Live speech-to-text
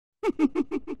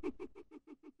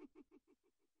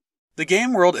The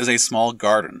game world is a small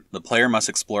garden. The player must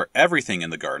explore everything in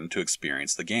the garden to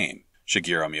experience the game,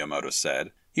 Shigeru Miyamoto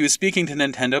said. He was speaking to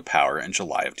Nintendo Power in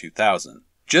July of 2000,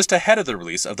 just ahead of the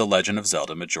release of The Legend of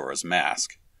Zelda Majora's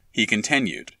Mask. He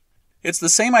continued, "It's the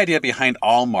same idea behind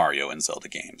all Mario and Zelda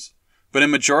games. But in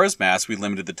Majora's Mask, we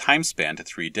limited the time span to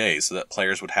 3 days so that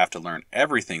players would have to learn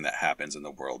everything that happens in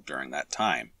the world during that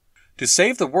time. To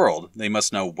save the world, they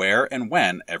must know where and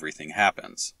when everything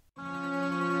happens."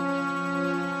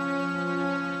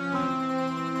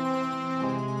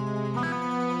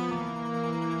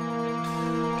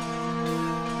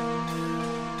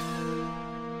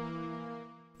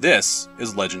 This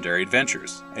is Legendary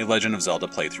Adventures, a Legend of Zelda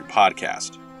playthrough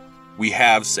podcast. We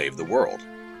have saved the world.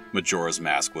 Majora's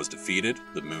Mask was defeated,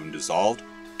 the moon dissolved,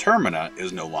 Termina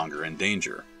is no longer in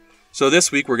danger. So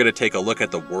this week we're going to take a look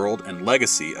at the world and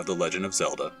legacy of The Legend of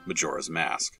Zelda Majora's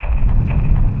Mask.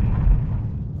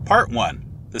 Part 1.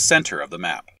 The center of the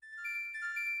map.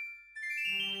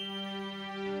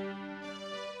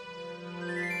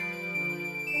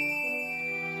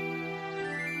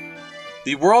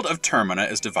 The world of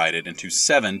Termina is divided into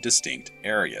 7 distinct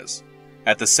areas.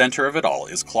 At the center of it all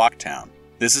is Clock Town.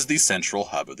 This is the central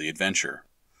hub of the adventure.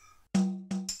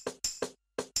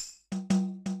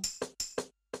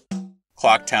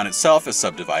 Clock Town itself is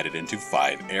subdivided into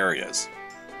 5 areas.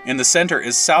 In the center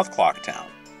is South Clock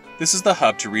Town. This is the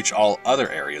hub to reach all other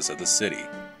areas of the city.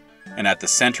 And at the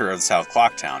center of South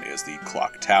Clock Town is the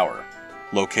Clock Tower,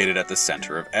 located at the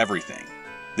center of everything.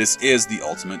 This is the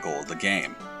ultimate goal of the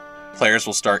game. Players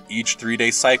will start each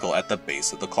 3-day cycle at the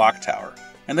base of the Clock Tower,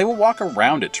 and they will walk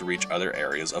around it to reach other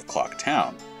areas of Clock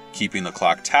Town, keeping the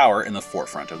Clock Tower in the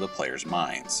forefront of the players'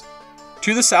 minds.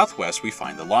 To the southwest we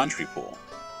find the Laundry Pool.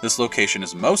 This location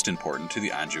is most important to the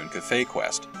Anjun Cafe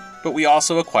quest, but we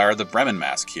also acquire the Bremen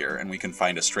Mask here, and we can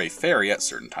find a stray fairy at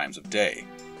certain times of day.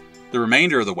 The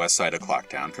remainder of the west side of Clock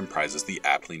Town comprises the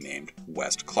aptly named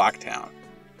West Clock Town.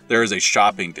 There is a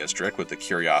shopping district with the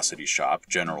Curiosity Shop,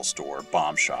 General Store,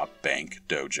 Bomb Shop, Bank,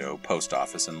 Dojo, Post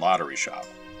Office, and Lottery Shop.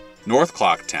 North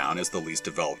Clock Town is the least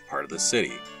developed part of the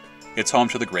city. It's home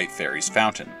to the Great Fairy's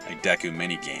Fountain, a Deku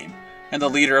minigame, and the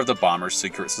leader of the Bombers'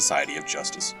 Secret Society of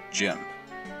Justice, Jim.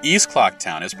 East Clock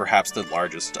Town is perhaps the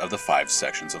largest of the 5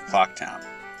 sections of Clock Town.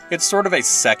 It's sort of a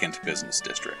second business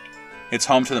district. It's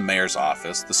home to the mayor's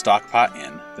office, the Stockpot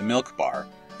Inn, the Milk Bar,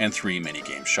 and 3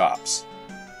 minigame shops.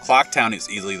 Clock Town is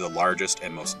easily the largest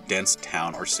and most dense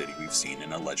town or city we've seen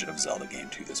in a Legend of Zelda game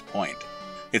to this point.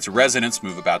 Its residents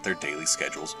move about their daily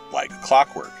schedules like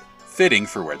clockwork, fitting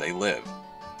for where they live.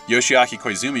 Yoshiaki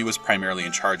Koizumi was primarily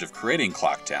in charge of creating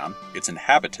Clock Town, its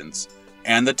inhabitants,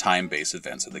 and the time-based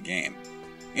events of the game.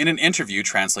 In an interview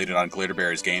translated on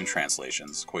Glitterberry's game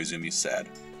translations, Koizumi said,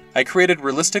 "I created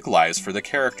realistic lives for the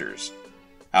characters."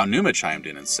 Aonuma chimed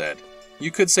in and said,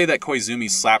 "You could say that Koizumi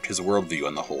slapped his worldview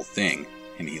on the whole thing,"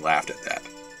 and he laughed at that.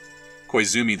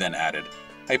 Koizumi then added,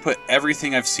 "I put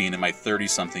everything I've seen in my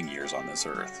 30-something years on this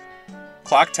earth."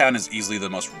 Clock Town is easily the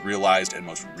most realized and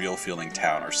most real-feeling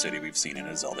town or city we've seen in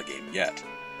a Zelda game yet.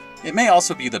 It may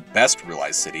also be the best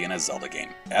realized city in a Zelda game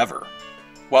ever.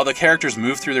 While the characters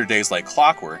move through their days like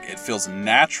clockwork, it feels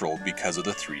natural because of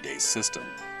the 3-day system.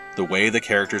 The way the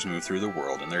characters move through the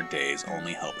world and their days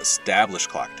only help establish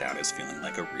Clock Town as feeling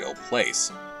like a real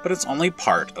place, but it's only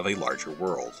part of a larger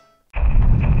world.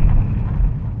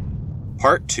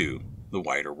 Part 2. The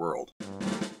Wider World.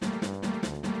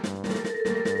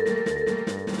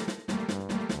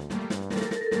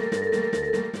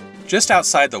 Just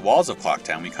outside the walls of Clock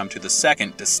Town, we come to the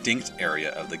second distinct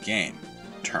area of the game,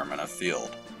 Termina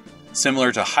Field.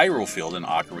 Similar to Hyrule Field in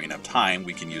Ocarina of Time,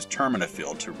 we can use Termina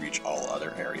Field to reach all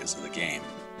other areas of the game.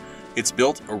 It's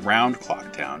built around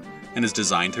Clock Town and is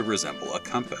designed to resemble a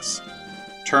compass.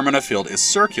 Termina Field is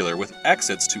circular with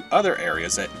exits to other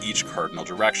areas at each cardinal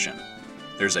direction.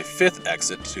 There's a 5th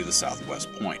exit to the southwest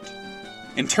point.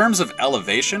 In terms of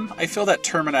elevation, I feel that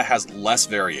Termina has less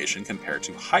variation compared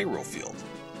to Hyrule Field.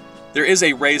 There is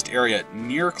a raised area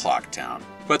near Clock Town,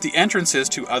 but the entrances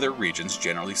to other regions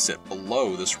generally sit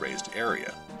below this raised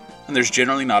area, and there's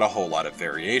generally not a whole lot of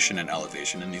variation in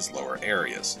elevation in these lower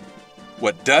areas.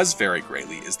 What does vary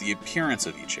greatly is the appearance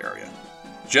of each area.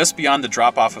 Just beyond the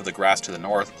drop-off of the grass to the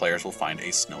north, players will find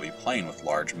a snowy plain with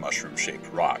large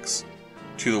mushroom-shaped rocks.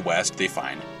 To the west, they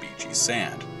find beachy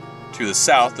sand. To the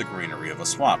south, the greenery of a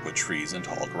swamp with trees and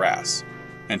tall grass.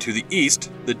 And to the east,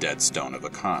 the dead stone of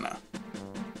Akana.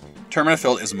 Termina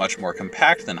Field is much more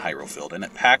compact than Hyrule Field, and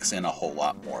it packs in a whole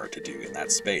lot more to do in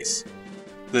that space.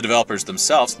 The developers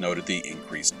themselves noted the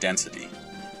increased density.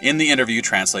 In the interview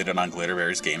translated on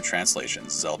Glitterberry's Game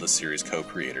Translations, Zelda series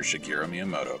co-creator Shigeru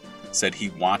Miyamoto said he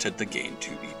wanted the game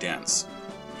to be dense.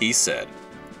 He said,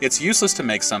 "It's useless to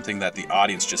make something that the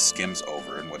audience just skims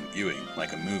over in one viewing,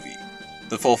 like a movie.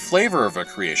 The full flavor of a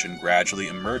creation gradually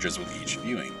emerges with each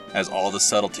viewing, as all the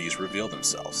subtleties reveal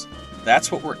themselves.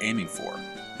 That's what we're aiming for.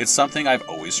 It's something I've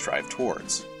always strived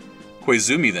towards."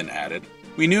 Koizumi then added,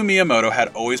 "We knew Miyamoto had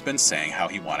always been saying how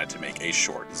he wanted to make a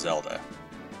short Zelda."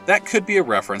 That could be a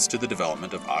reference to the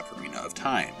development of Ocarina of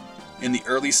Time. In the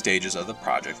early stages of the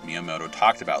project, Miyamoto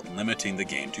talked about limiting the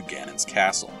game to Ganon's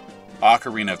castle.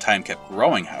 Ocarina of Time kept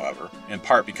growing, however, in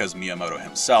part because Miyamoto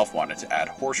himself wanted to add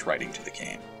horse riding to the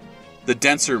game. The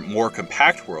denser, more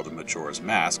compact world of Majora's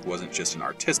Mask wasn't just an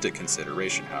artistic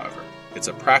consideration, however, it's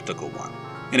a practical one.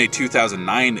 In a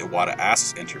 2009 Iwata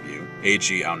Asks interview,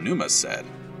 Eiji Aonuma said,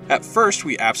 "At first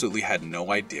we absolutely had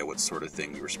no idea what sort of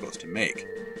thing we were supposed to make,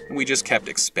 and we just kept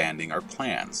expanding our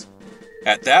plans.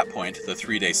 At that point, the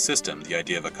 3-day system, the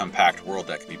idea of a compact world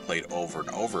that could be played over and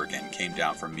over again, came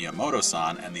down from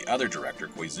Miyamoto-san and the other director,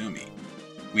 Koizumi.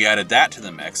 We added that to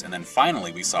the mix, and then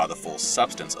finally we saw the full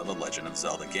substance of a Legend of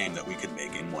Zelda game that we could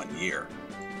make in 1 year."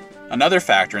 Another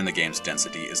factor in the game's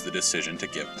density is the decision to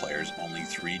give players only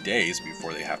 3 days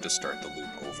before they have to start the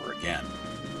loop over again.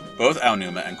 Both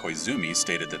Aonuma and Koizumi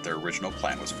stated that their original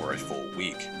plan was for a full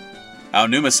week.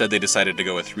 Aonuma said they decided to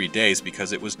go with 3 days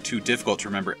because it was too difficult to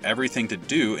remember everything to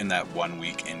do in that 1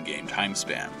 week in-game time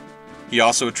span. He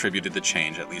also attributed the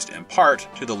change, at least in part,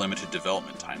 to the limited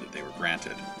development time that they were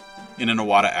granted. In an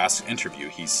Iwata Asks interview,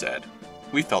 he said,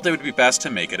 "We felt it would be best to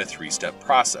make it a 3-step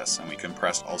process, and we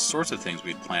compressed all sorts of things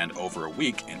we'd planned over a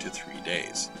week into 3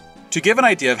 days. To give an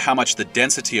idea of how much the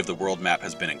density of the world map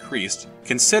has been increased,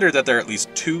 consider that there are at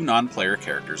least 2 non-player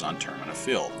characters on Termina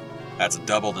Field. That's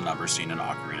double the number seen in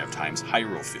Ocarina of Time's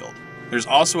Hyrule Field. There's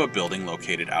also a building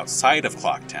located outside of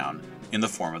Clocktown in the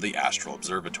form of the Astral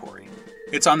Observatory.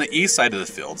 It's on the east side of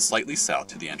the field, slightly south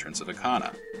to the entrance of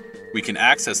Ikana. We can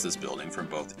access this building from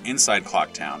both inside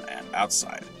Clocktown and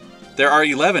outside. There are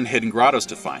 11 hidden grottos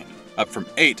to find, up from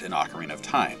 8 in Ocarina of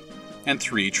Time, and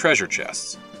 3 treasure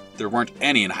chests. There weren't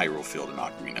any in Hyrule Field in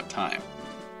Ocarina of Time.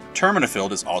 Termina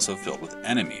Field is also filled with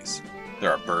enemies.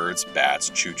 There are birds, bats,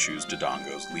 choo-choos,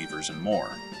 dodongos, levers, and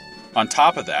more. On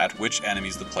top of that, which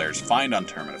enemies the players find on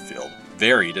Termina Field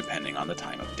vary depending on the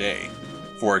time of day.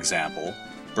 For example,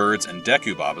 birds and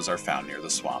Dekubabas are found near the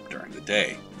swamp during the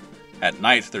day. At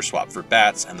night, they're swapped for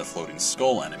bats and the floating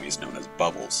skull enemies known as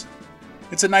bubbles.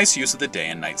 It's a nice use of the day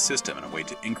and night system and a way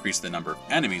to increase the number of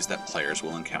enemies that players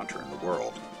will encounter in the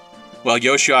world. While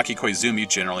Yoshiaki Koizumi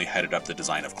generally headed up the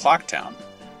design of Clocktown,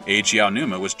 Eiji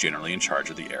Aonuma was generally in charge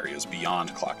of the areas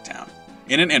beyond Clocktown.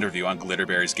 In an interview on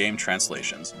Glitterberry's Game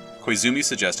Translations, Koizumi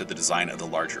suggested the design of the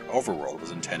larger overworld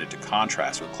was intended to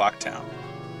contrast with Clocktown.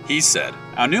 He said,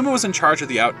 "Aonuma was in charge of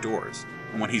the outdoors,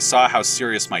 and when he saw how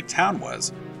serious my town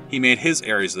was, he made his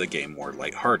areas of the game more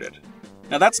lighthearted.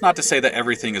 Now that's not to say that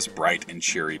everything is bright and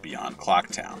cheery beyond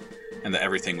Clocktown, and that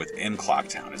everything within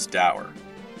Clocktown is dour.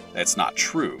 That's not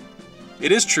true.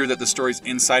 It is true that the stories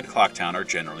inside Clocktown are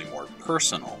generally more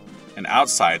personal, and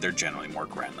outside they're generally more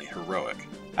grandly heroic."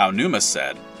 Aonuma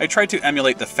said, "I tried to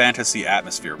emulate the fantasy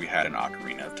atmosphere we had in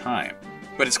Ocarina of Time,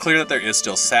 but it's clear that there is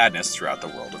still sadness throughout the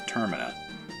world of Termina.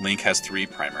 Link has 3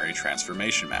 primary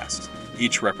transformation masks.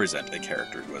 Each represent a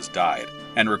character who has died,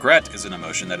 and regret is an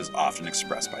emotion that is often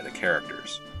expressed by the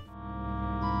characters."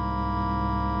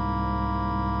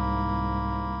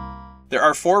 There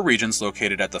are 4 regions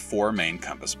located at the 4 main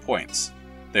compass points.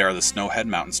 They are the Snowhead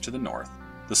Mountains to the north,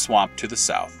 the Swamp to the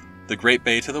south, the Great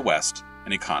Bay to the west,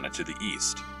 and Ikana to the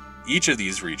east. Each of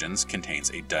these regions contains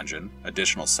a dungeon,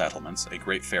 additional settlements, a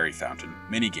great fairy fountain,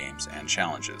 minigames, and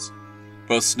challenges.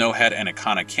 Both Snowhead and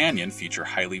Ikana Canyon feature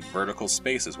highly vertical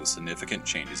spaces with significant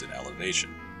changes in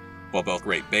elevation, while both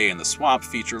Great Bay and the Swamp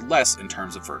feature less in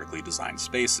terms of vertically designed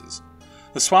spaces.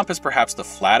 The Swamp is perhaps the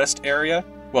flattest area,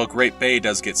 while Great Bay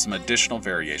does get some additional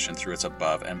variation through its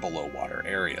above and below water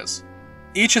areas.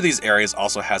 Each of these areas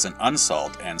also has an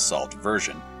unsalt and salt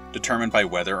version, determined by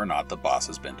whether or not the boss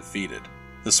has been defeated.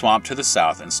 The Swamp to the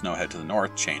south and Snowhead to the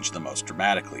north change the most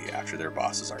dramatically after their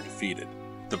bosses are defeated.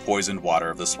 The poisoned water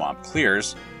of the swamp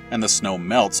clears, and the snow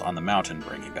melts on the mountain,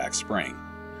 bringing back spring.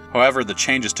 However, the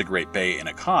changes to Great Bay and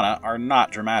Ikana are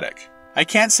not dramatic. I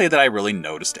can't say that I really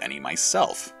noticed any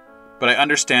myself, but I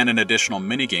understand an additional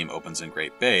minigame opens in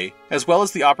Great Bay, as well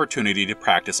as the opportunity to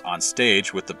practice on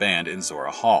stage with the band in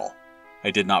Zora Hall.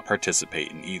 I did not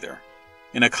participate in either.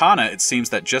 In Ikana, it seems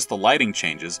that just the lighting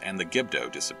changes and the Gibdo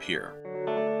disappear.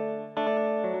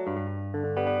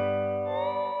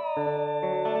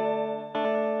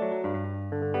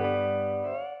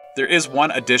 There is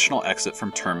one additional exit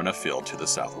from Termina Field to the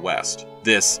southwest.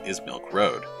 This is Milk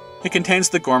Road. It contains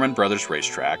the Gorman Brothers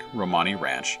racetrack, Romani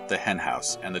Ranch, the hen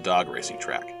house, and the dog racing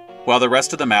track. While the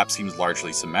rest of the map seems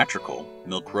largely symmetrical,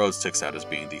 Milk Road sticks out as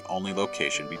being the only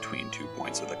location between 2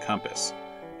 points of the compass,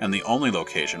 and the only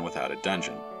location without a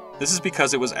dungeon. This is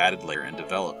because it was added later in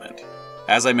development.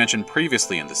 As I mentioned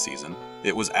previously in the season,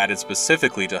 it was added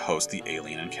specifically to host the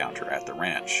alien encounter at the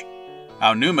ranch.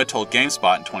 Aonuma told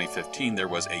GameSpot in 2015 there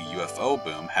was a UFO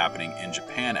boom happening in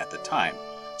Japan at the time,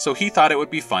 so he thought it would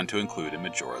be fun to include in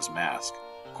Majora's Mask.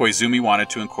 Koizumi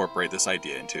wanted to incorporate this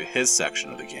idea into his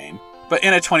section of the game, but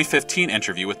in a 2015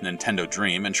 interview with Nintendo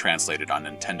Dream and translated on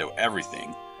Nintendo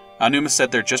Everything, Aonuma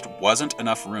said there just wasn't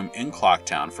enough room in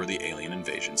Clocktown for the alien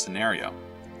invasion scenario.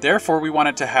 Therefore, we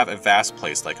wanted to have a vast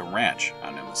place like a ranch,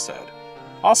 Aonuma said.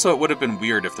 Also, it would have been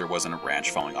weird if there wasn't a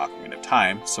ranch following Ocarina of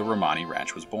Time, so Romani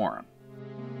Ranch was born.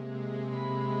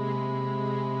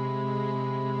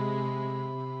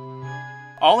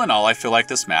 All in all, I feel like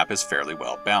this map is fairly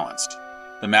well balanced.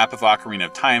 The map of Ocarina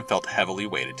of Time felt heavily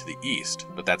weighted to the east,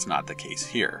 but that's not the case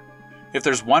here. If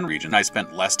there's one region I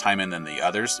spent less time in than the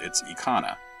others, it's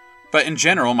Ikana. But in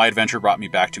general, my adventure brought me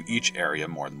back to each area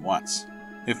more than once.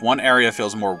 If one area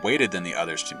feels more weighted than the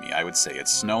others to me, I would say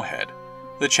it's Snowhead.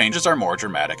 The changes are more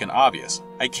dramatic and obvious.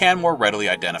 I can more readily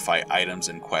identify items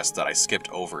and quests that I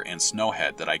skipped over in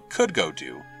Snowhead that I could go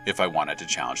do if I wanted to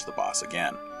challenge the boss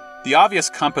again. The obvious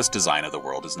compass design of the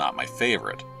world is not my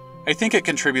favorite. I think it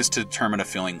contributes to Termina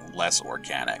feeling less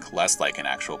organic, less like an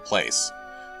actual place.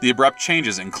 The abrupt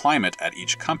changes in climate at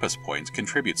each compass point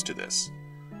contributes to this.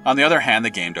 On the other hand, the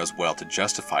game does well to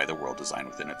justify the world design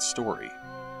within its story.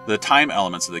 The time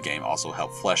elements of the game also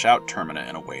help flesh out Termina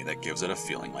in a way that gives it a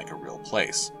feeling like a real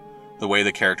place. The way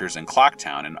the characters in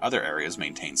Clocktown and other areas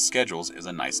maintain schedules is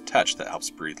a nice touch that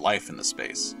helps breathe life in the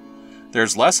space.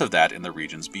 There's less of that in the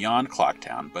regions beyond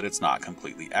Clocktown, but it's not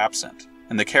completely absent,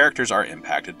 and the characters are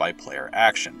impacted by player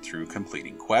action through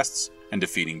completing quests and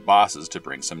defeating bosses to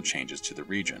bring some changes to the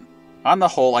region. On the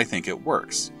whole, I think it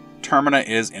works. Termina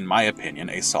is, in my opinion,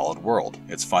 a solid world.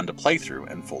 It's fun to play through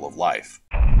and full of life.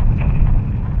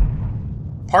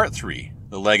 Part 3.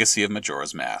 The Legacy of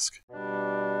Majora's Mask.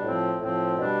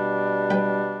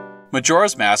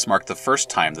 Majora's Mask marked the first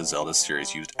time the Zelda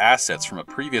series used assets from a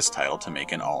previous title to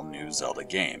make an all-new Zelda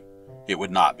game. It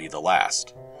would not be the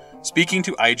last. Speaking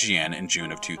to IGN in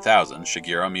June of 2000,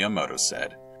 Shigeru Miyamoto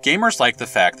said, "Gamers like the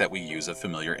fact that we use a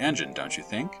familiar engine, don't you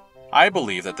think? I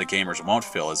believe that the gamers won't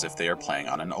feel as if they are playing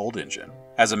on an old engine.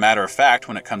 As a matter of fact,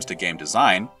 when it comes to game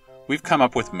design, we've come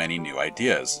up with many new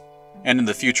ideas. And in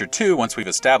the future too, once we've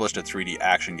established a 3D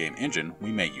action game engine,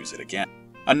 we may use it again."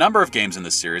 A number of games in the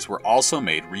series were also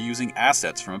made reusing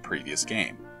assets from a previous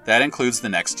game. That includes the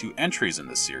next 2 entries in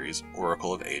the series,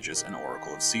 Oracle of Ages and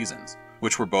Oracle of Seasons,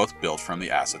 which were both built from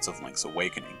the assets of Link's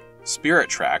Awakening, Spirit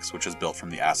Tracks, which is built from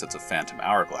the assets of Phantom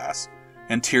Hourglass,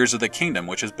 and Tears of the Kingdom,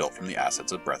 which is built from the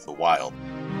assets of Breath of the Wild.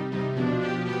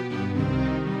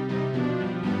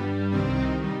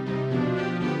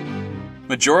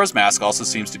 Majora's Mask also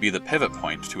seems to be the pivot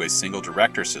point to a single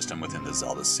director system within the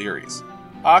Zelda series.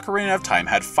 Ocarina of Time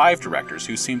had 5 directors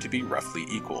who seemed to be roughly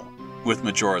equal. With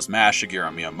Majora's Mask,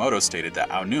 Shigeru Miyamoto stated that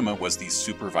Aonuma was the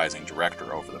supervising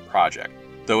director over the project,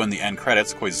 though in the end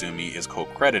credits, Koizumi is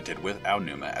co-credited with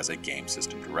Aonuma as a game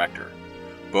system director.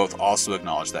 Both also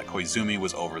acknowledged that Koizumi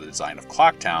was over the design of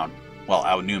Clocktown, while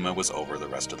Aonuma was over the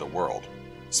rest of the world.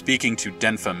 Speaking to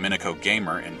Denfa Minako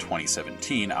Gamer in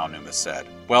 2017, Aonuma said,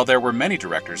 "Well, there were many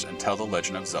directors until The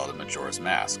Legend of Zelda Majora's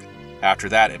Mask. After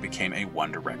that, it became a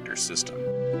one-director system."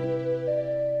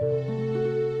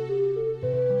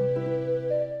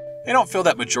 I don't feel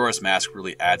that Majora's Mask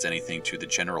really adds anything to the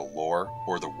general lore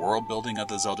or the world building of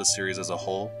the Zelda series as a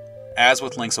whole. As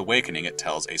with Link's Awakening, it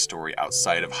tells a story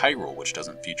outside of Hyrule which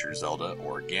doesn't feature Zelda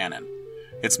or Ganon.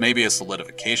 It's maybe a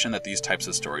solidification that these types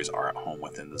of stories are at home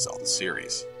within the Zelda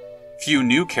series. Few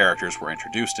new characters were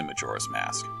introduced in Majora's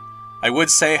Mask. I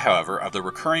would say, however, of the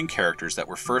recurring characters that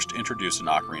were first introduced in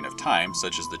Ocarina of Time,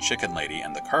 such as the Chicken Lady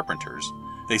and the Carpenters,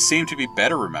 they seem to be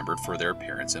better remembered for their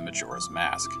appearance in Majora's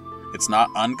Mask. It's not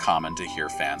uncommon to hear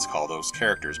fans call those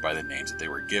characters by the names that they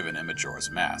were given in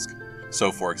Majora's Mask.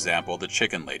 So, for example, the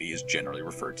Chicken Lady is generally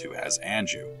referred to as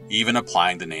Anju, even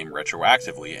applying the name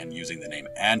retroactively and using the name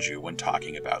Anju when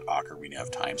talking about Ocarina of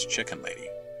Time's Chicken Lady.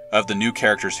 Of the new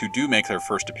characters who do make their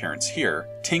first appearance here,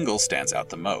 Tingle stands out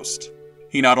the most.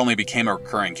 He not only became a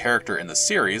recurring character in the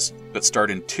series, but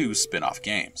starred in 2 spin-off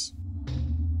games.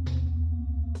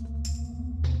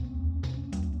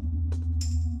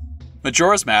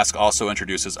 Majora's Mask also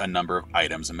introduces a number of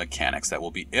items and mechanics that will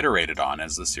be iterated on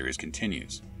as the series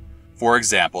continues. For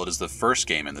example, it is the first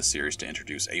game in the series to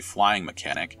introduce a flying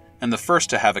mechanic, and the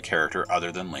first to have a character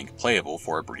other than Link playable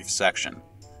for a brief section.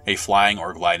 A flying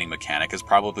or gliding mechanic is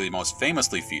probably most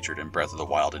famously featured in Breath of the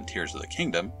Wild and Tears of the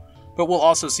Kingdom, but we'll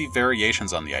also see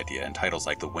variations on the idea in titles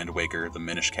like The Wind Waker, The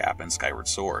Minish Cap, and Skyward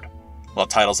Sword. While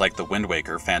titles like The Wind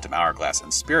Waker, Phantom Hourglass,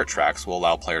 and Spirit Tracks will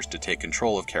allow players to take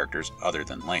control of characters other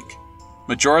than Link.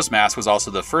 Majora's Mask was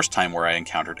also the first time where I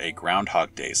encountered a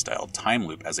Groundhog Day-style time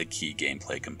loop as a key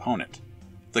gameplay component.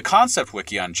 The concept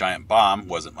wiki on Giant Bomb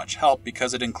wasn't much help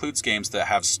because it includes games that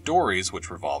have stories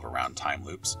which revolve around time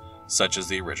loops, such as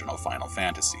the original Final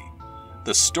Fantasy.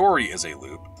 The story is a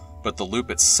loop, but the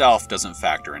loop itself doesn't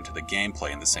factor into the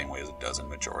gameplay in the same way as it does in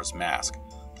Majora's Mask.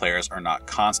 Players are not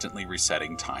constantly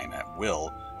resetting time at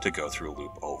will to go through a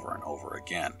loop over and over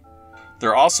again. There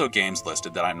are also games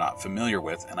listed that I'm not familiar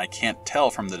with, and I can't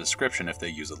tell from the description if they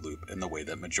use a loop in the way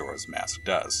that Majora's Mask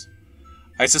does.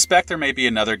 I suspect there may be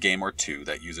another game or two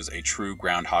that uses a true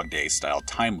Groundhog Day style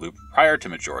time loop prior to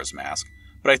Majora's Mask,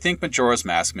 but I think Majora's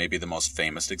Mask may be the most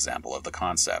famous example of the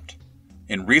concept.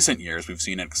 In recent years, we've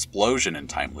seen an explosion in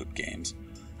time loop games.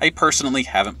 I personally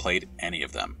haven't played any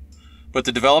of them, but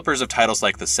the developers of titles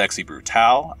like The Sexy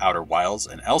Brutale, Outer Wilds,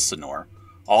 and Elsinore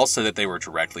all said that they were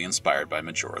directly inspired by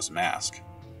Majora's Mask.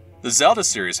 The Zelda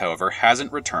series, however,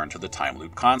 hasn't returned to the time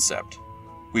loop concept.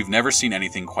 We've never seen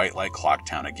anything quite like Clock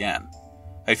Town again.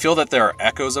 I feel that there are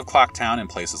echoes of Clock Town in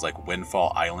places like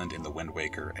Windfall Island in The Wind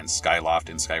Waker and Skyloft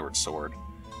in Skyward Sword.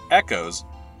 Echoes,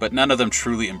 but none of them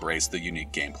truly embrace the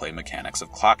unique gameplay mechanics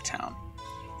of Clock Town.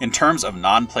 In terms of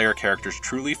non-player characters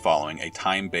truly following a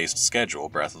time-based schedule,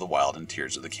 Breath of the Wild and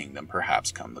Tears of the Kingdom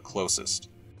perhaps come the closest.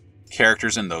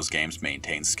 Characters in those games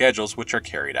maintain schedules which are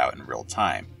carried out in real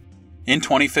time. In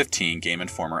 2015, Game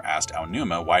Informer asked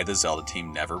Aonuma why the Zelda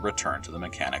team never returned to the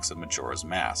mechanics of Majora's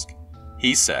Mask.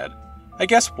 He said, "I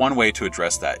guess one way to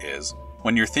address that is,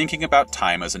 when you're thinking about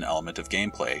time as an element of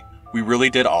gameplay, we really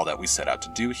did all that we set out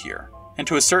to do here. And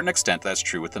to a certain extent that's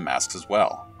true with the masks as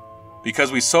well.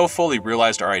 Because we so fully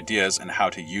realized our ideas and how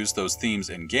to use those themes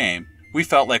in-game, we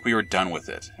felt like we were done with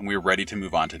it, and we were ready to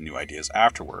move on to new ideas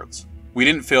afterwards. We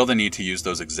didn't feel the need to use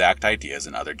those exact ideas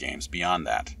in other games beyond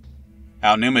that."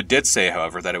 Aonuma did say,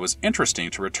 however, that it was interesting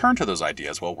to return to those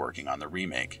ideas while working on the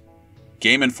remake.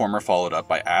 Game Informer followed up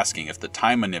by asking if the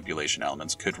time manipulation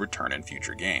elements could return in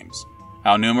future games.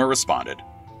 Aonuma responded,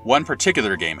 "One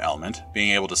particular game element,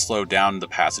 being able to slow down the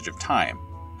passage of time.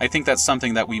 I think that's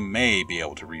something that we may be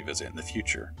able to revisit in the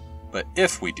future. But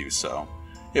if we do so,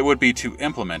 it would be to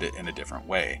implement it in a different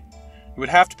way. It would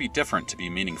have to be different to be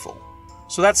meaningful.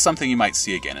 So that's something you might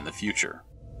see again in the future."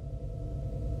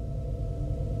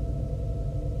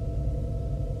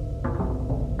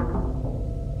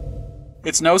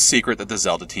 It's no secret that the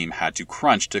Zelda team had to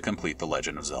crunch to complete The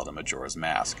Legend of Zelda Majora's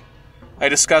Mask. I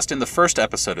discussed in the first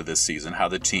episode of this season how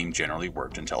the team generally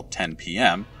worked until 10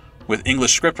 p.m., with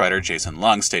English scriptwriter Jason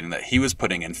Lung stating that he was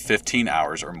putting in 15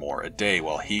 hours or more a day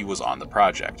while he was on the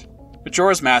project.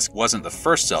 Majora's Mask wasn't the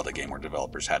first Zelda game where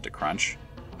developers had to crunch.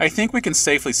 I think we can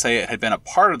safely say it had been a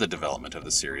part of the development of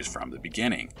the series from the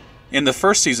beginning. In the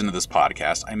first season of this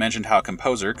podcast, I mentioned how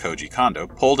composer Koji Kondo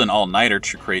pulled an all-nighter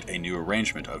to create a new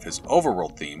arrangement of his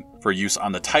overworld theme for use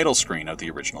on the title screen of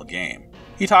the original game.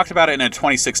 He talked about it in a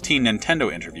 2016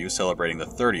 Nintendo interview celebrating the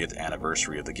 30th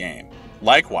anniversary of the game.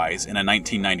 Likewise, in a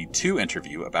 1992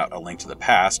 interview about A Link to the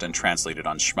Past and translated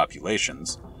on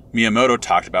Shmupulations, Miyamoto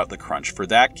talked about the crunch for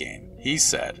that game. He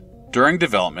said, "During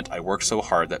development, I worked so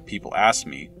hard that people asked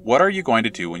me, 'What are you going to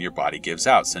do when your body gives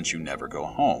out since you never go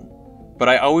home?' But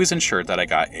I always ensured that I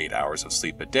got 8 hours of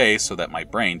sleep a day so that my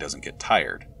brain doesn't get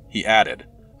tired." He added,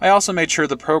 "I also made sure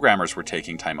the programmers were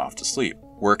taking time off to sleep.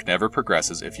 Work never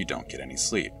progresses if you don't get any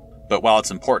sleep. But while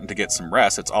it's important to get some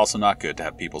rest, it's also not good to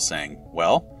have people saying,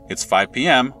 'Well, it's 5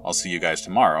 p.m., I'll see you guys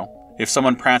tomorrow.' If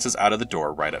someone prances out of the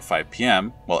door right at 5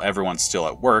 p.m., while everyone's still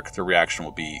at work, the reaction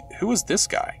will be, 'Who is this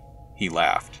guy?'" He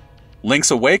laughed. Link's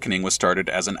Awakening was started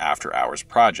as an after-hours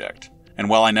project. And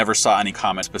while I never saw any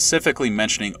comment specifically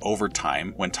mentioning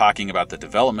overtime when talking about the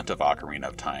development of Ocarina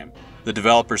of Time, the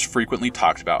developers frequently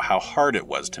talked about how hard it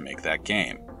was to make that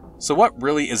game. So what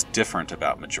really is different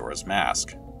about Majora's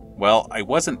Mask? Well, I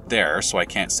wasn't there, so I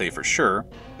can't say for sure,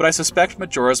 but I suspect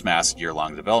Majora's Mask's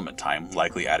year-long development time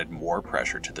likely added more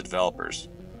pressure to the developers.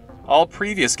 All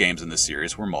previous games in the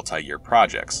series were multi-year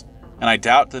projects, and I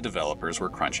doubt the developers were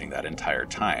crunching that entire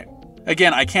time.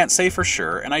 Again, I can't say for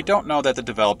sure, and I don't know that the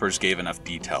developers gave enough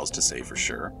details to say for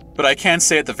sure, but I can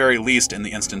say at the very least in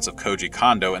the instance of Koji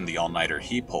Kondo and the all-nighter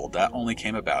he pulled, that only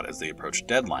came about as they approached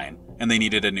deadline, and they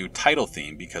needed a new title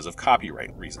theme because of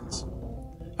copyright reasons.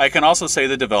 I can also say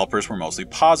the developers were mostly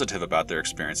positive about their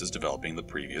experiences developing the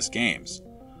previous games.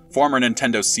 Former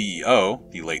Nintendo CEO,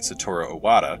 the late Satoru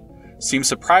Iwata, seemed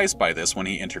surprised by this when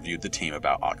he interviewed the team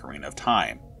about Ocarina of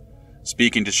Time.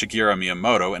 Speaking to Shigeru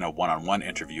Miyamoto in a one-on-one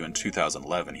interview in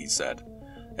 2011, he said,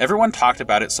 "Everyone talked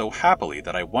about it so happily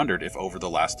that I wondered if over the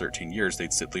last 13 years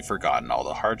they'd simply forgotten all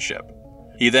the hardship."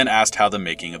 He then asked how the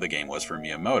making of the game was for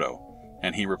Miyamoto,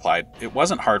 and he replied, "It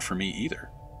wasn't hard for me either."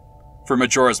 For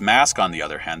Majora's Mask, on the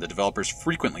other hand, the developers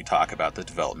frequently talk about the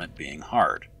development being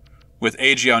hard. With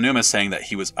Eiji Aonuma saying that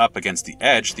he was up against the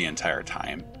edge the entire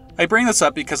time, I bring this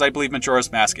up because I believe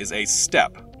Majora's Mask is a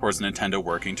step towards Nintendo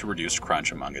working to reduce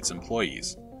crunch among its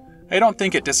employees. I don't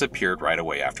think it disappeared right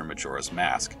away after Majora's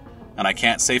Mask, and I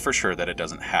can't say for sure that it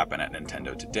doesn't happen at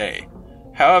Nintendo today.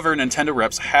 However, Nintendo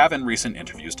reps have in recent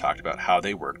interviews talked about how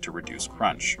they work to reduce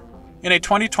crunch. In a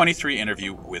 2023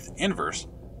 interview with Inverse,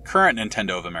 current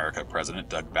Nintendo of America president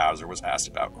Doug Bowser was asked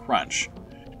about crunch.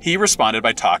 He responded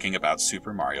by talking about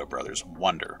Super Mario Bros.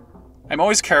 Wonder. "I'm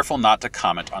always careful not to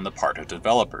comment on the part of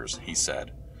developers," he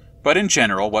said. But in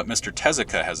general, what Mr.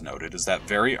 Tezuka has noted is that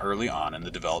very early on in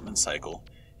the development cycle,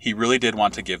 he really did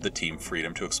want to give the team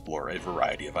freedom to explore a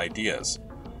variety of ideas.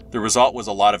 The result was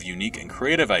a lot of unique and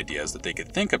creative ideas that they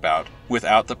could think about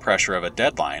without the pressure of a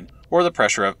deadline or the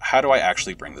pressure of how do I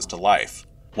actually bring this to life.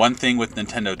 One thing with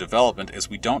Nintendo development is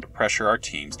we don't pressure our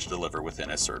teams to deliver within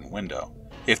a certain window.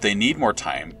 If they need more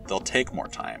time, they'll take more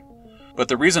time. But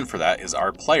the reason for that is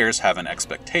our players have an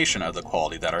expectation of the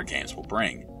quality that our games will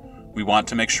bring. We want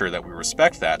to make sure that we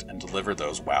respect that and deliver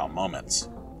those wow moments.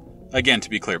 Again, to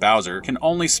be clear, Bowser can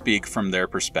only speak from their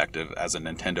perspective as a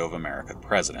Nintendo of America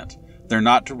president. They're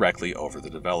not directly over the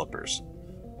developers.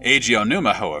 Eiji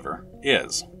Aonuma, however,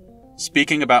 is.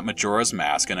 Speaking about Majora's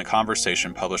Mask in a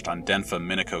conversation published on Denfa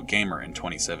Minako Gamer in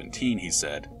 2017, he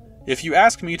said, "If you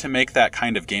ask me to make that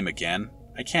kind of game again,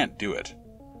 I can't do it.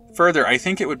 Further, I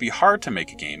think it would be hard to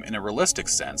make a game in a realistic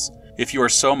sense if you are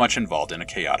so much involved in a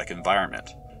chaotic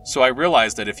environment. So I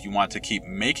realized that if you want to keep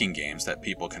making games that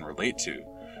people can relate to,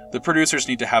 the producers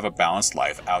need to have a balanced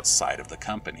life outside of the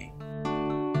company."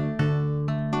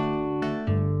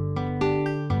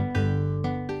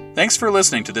 Thanks for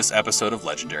listening to this episode of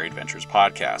Legendary Adventures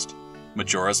Podcast.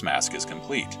 Majora's Mask is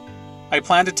complete. I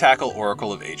plan to tackle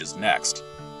Oracle of Ages next,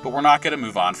 but we're not going to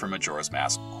move on from Majora's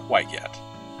Mask quite yet.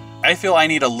 I feel I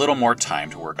need a little more time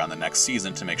to work on the next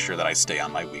season to make sure that I stay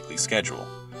on my weekly schedule.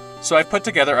 So I've put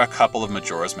together a couple of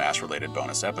Majora's Mask related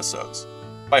bonus episodes.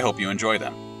 I hope you enjoy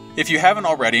them. If you haven't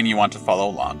already and you want to follow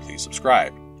along, please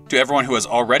subscribe. To everyone who has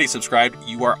already subscribed,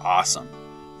 you are awesome.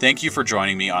 Thank you for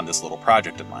joining me on this little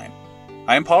project of mine.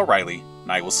 I am Paul Riley,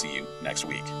 and I will see you next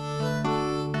week.